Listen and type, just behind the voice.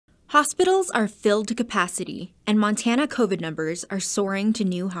Hospitals are filled to capacity, and Montana COVID numbers are soaring to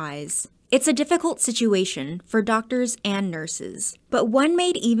new highs. It's a difficult situation for doctors and nurses, but one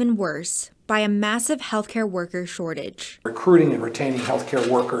made even worse by a massive healthcare worker shortage. Recruiting and retaining healthcare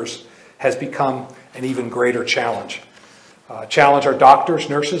workers has become an even greater challenge. Challenge our doctors,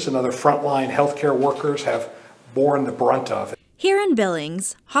 nurses, and other frontline healthcare workers have borne the brunt of. Here in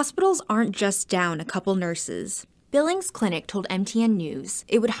Billings, hospitals aren't just down a couple nurses. Billings Clinic told MTN News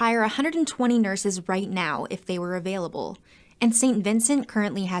it would hire 120 nurses right now if they were available, and St. Vincent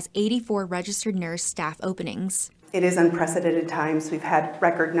currently has 84 registered nurse staff openings. It is unprecedented times. We've had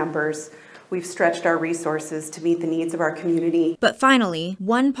record numbers. We've stretched our resources to meet the needs of our community. But finally,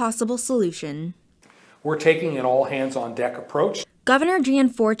 one possible solution. We're taking an all-hands-on-deck approach. Governor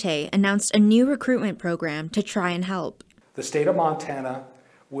Gianforte announced a new recruitment program to try and help. The state of Montana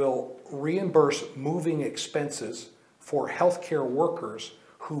will reimburse moving expenses for healthcare workers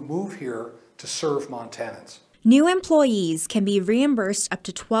who move here to serve Montanans. New employees can be reimbursed up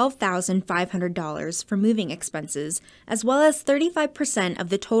to $12,500 for moving expenses, as well as 35% of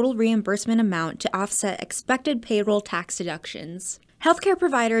the total reimbursement amount to offset expected payroll tax deductions. Healthcare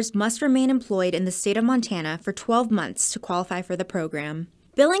providers must remain employed in the state of Montana for 12 months to qualify for the program.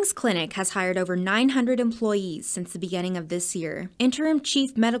 Billings Clinic has hired over 900 employees since the beginning of this year. Interim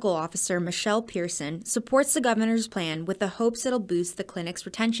Chief Medical Officer Michelle Pearson supports the governor's plan with the hopes it'll boost the clinic's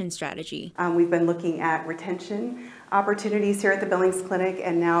retention strategy. We've been looking at retention opportunities here at the Billings Clinic,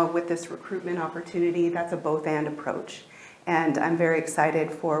 and now with this recruitment opportunity, that's a both-and approach. And I'm very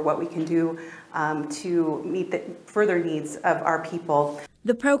excited for what we can do to meet the further needs of our people.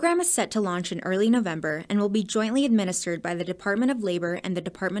 The program is set to launch in early November and will be jointly administered by the Department of Labor and the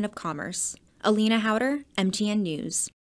Department of Commerce. Alina Howder, MTN News.